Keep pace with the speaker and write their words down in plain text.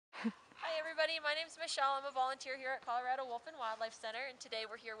everybody, my name is Michelle. I'm a volunteer here at Colorado Wolf and Wildlife Center, and today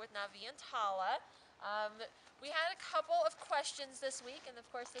we're here with Navi and Tala. We had a couple of questions this week, and of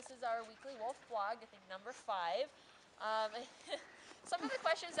course this is our weekly wolf blog, I think number 5. Some of the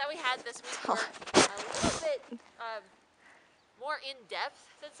questions that we had this week were a little bit more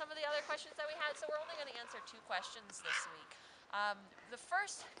in-depth than some of the other questions that we had, so we're only going to answer 2 questions this week. The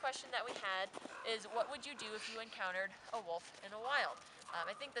first question that we had is, what would you do if you encountered a wolf in the wild?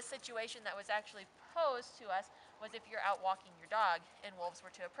 I think the situation that was actually posed to us was if you're out walking your dog and wolves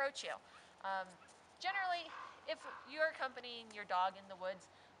were to approach you. Generally, if you're accompanying your dog in the woods,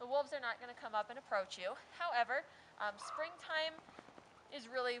 the wolves are not going to come up and approach you. However, springtime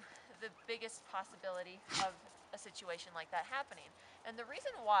is really the biggest possibility of a situation like that happening. And the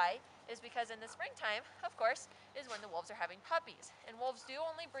reason why is because in the springtime, of course, is when the wolves are having puppies. And wolves do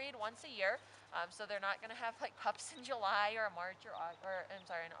only breed once a year, so they're not going to have like pups in July or March or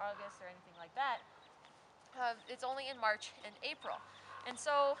in August or anything like that. It's only in March and April. And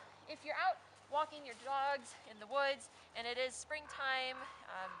so if you're out walking your dogs in the woods and it is springtime,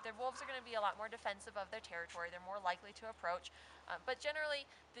 the wolves are going to be a lot more defensive of their territory. They're more likely to approach. But generally,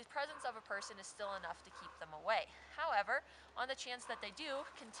 the presence of a person is still enough to keep them away. However, on the chance that they do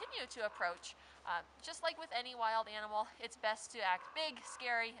continue to approach, just like with any wild animal, it's best to act big,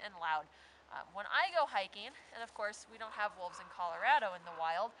 scary, and loud. When I go hiking, and of course we don't have wolves in Colorado in the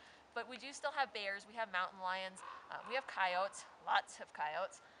wild, but we do still have bears, we have mountain lions, we have coyotes, lots of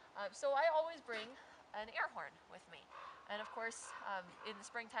coyotes. So I always bring an air horn with me. And of course, in the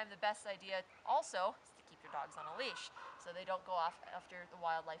springtime, the best idea also is to keep your dogs on a leash so they don't go off after the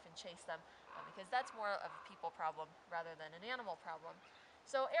wildlife and chase them, because that's more of a people problem rather than an animal problem.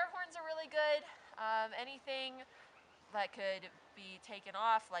 So air horns are really good. Anything that could be taken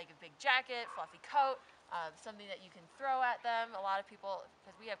off, like a big jacket, fluffy coat, something that you can throw at them. A lot of people,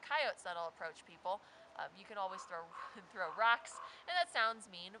 because we have coyotes that'll approach people, you can always throw rocks, and that sounds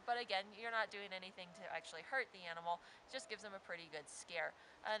mean, but again, you're not doing anything to actually hurt the animal. It just gives them a pretty good scare.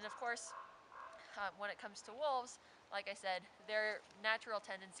 And of course, when it comes to wolves, like I said, their natural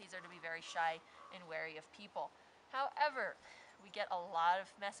tendencies are to be very shy and wary of people. However, we get a lot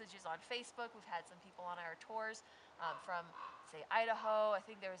of messages on Facebook. We've had some people on our tours from, say, Idaho. I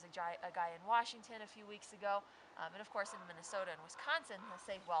think there was a guy in Washington a few weeks ago. And of course in Minnesota and Wisconsin, they'll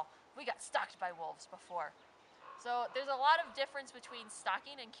say, well, we got stalked by wolves before. So there's a lot of difference between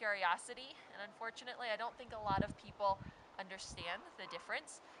stalking and curiosity. And unfortunately, I don't think a lot of people understand the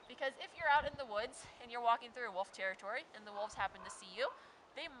difference. Because if you're out in the woods and you're walking through a wolf territory and the wolves happen to see you,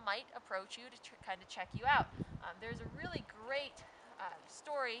 they might approach you to kind of check you out. There's a really great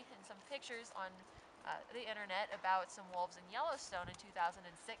story and some pictures on the internet about some wolves in Yellowstone in 2006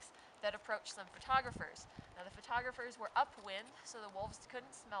 that approached some photographers. Now the photographers were upwind, so the wolves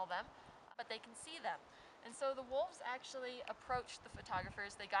couldn't smell them, but they can see them. And so the wolves actually approached the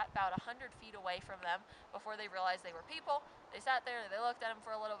photographers. They got about 100 feet away from them before they realized they were people. They sat there, they looked at them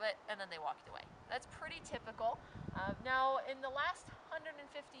for a little bit, and then they walked away. That's pretty typical. Now, in the last 150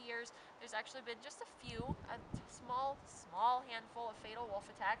 years, there's actually been just a small handful of fatal wolf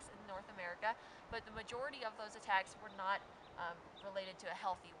attacks in North America, but the majority of those attacks were not related to a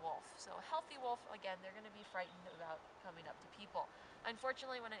healthy wolf. So a healthy wolf, again, they're going to be frightened about coming up to people.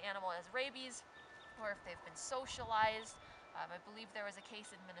 Unfortunately, when an animal has rabies, or if they've been socialized, I believe there was a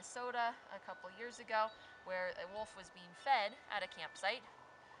case in Minnesota a couple years ago where a wolf was being fed at a campsite.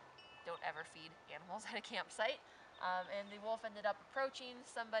 Don't ever feed animals at a campsite. And the wolf ended up approaching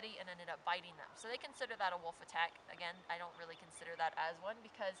somebody and ended up biting them. So they consider that a wolf attack. Again, I don't really consider that as one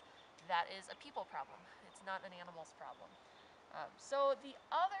because that is a people problem. It's not an animal's problem. So the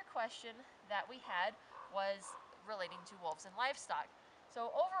other question that we had was relating to wolves and livestock. So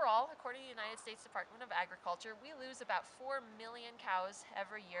overall, according to the United States Department of Agriculture, we lose about 4 million cows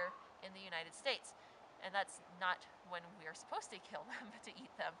every year in the United States. And that's not when we are supposed to kill them, but to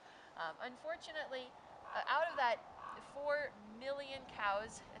eat them. Unfortunately, out of that 4 million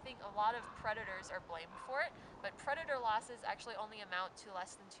cows, I think a lot of predators are blamed for it, but predator losses actually only amount to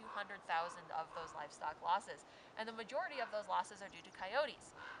less than 200,000 of those livestock losses. And the majority of those losses are due to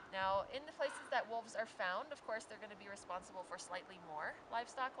coyotes. Now, in the places that wolves are found, of course, they're going to be responsible for slightly more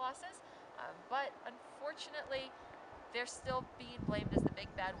livestock losses, but unfortunately, they're still being blamed as the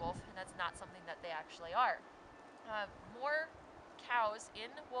big bad wolf, and that's not something that they actually are. More cows in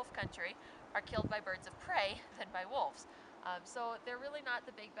wolf country are killed by birds of prey than by wolves. So they're really not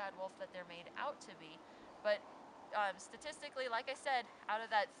the big bad wolf that they're made out to be. But statistically, like I said, out of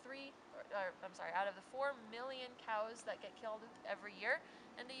the 4 million cows that get killed every year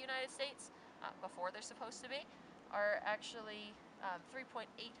in the United States, before they're supposed to be, are actually 3.8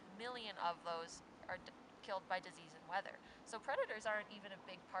 million of those are killed by disease and weather. So predators aren't even a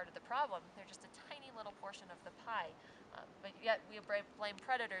big part of the problem. They're just a tiny little portion of the pie. But yet we blame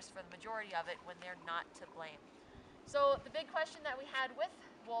predators for the majority of it when they're not to blame. So the big question that we had with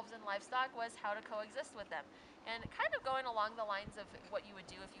wolves and livestock was how to coexist with them. And kind of going along the lines of what you would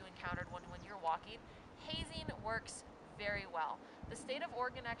do if you encountered one when you're walking, hazing works very well. The state of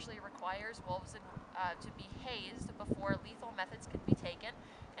Oregon actually requires wolves to be hazed before lethal methods can be taken.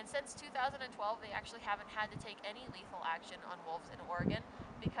 And since 2012, they actually haven't had to take any lethal action on wolves in Oregon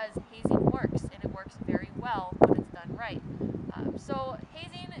because hazing works, and it works very well when it's done right. So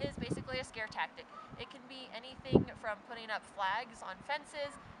hazing is basically a scare tactic. It can be anything from putting up flags on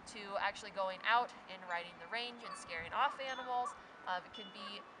fences to actually going out and riding the range and scaring off animals. It can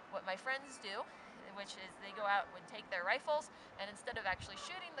be what my friends do, which is they go out and take their rifles, and instead of actually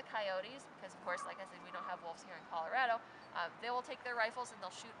shooting the coyotes, because of course, like I said, we don't have wolves here in Colorado, they will take their rifles and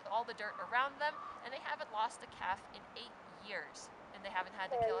they'll shoot all the dirt around them, and they haven't lost a calf in 8 years, and they haven't had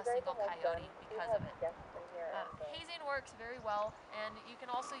to kill a single coyote because of it. Hazing works very well, and you can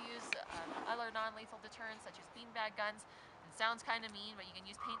also use other non-lethal deterrents such as beanbag guns. It sounds kind of mean, but you can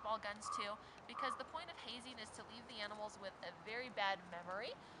use paintball guns too, because the point of hazing is to leave the animals with a very bad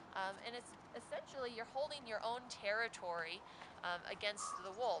memory, and it's essentially you're holding your own territory against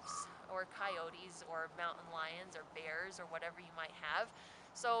the wolves or coyotes or mountain lions or bears or whatever you might have.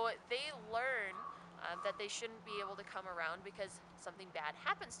 So they learn that they shouldn't be able to come around because something bad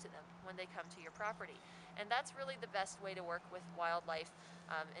happens to them when they come to your property. And that's really the best way to work with wildlife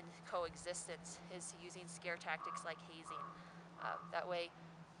and coexistence, is using scare tactics like hazing. That way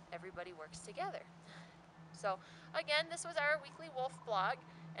everybody works together. So again, this was our weekly wolf blog,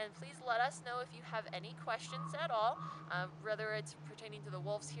 and please let us know if you have any questions at all, whether it's pertaining to the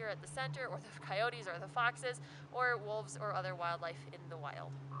wolves here at the center or the coyotes or the foxes or wolves or other wildlife in the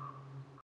wild.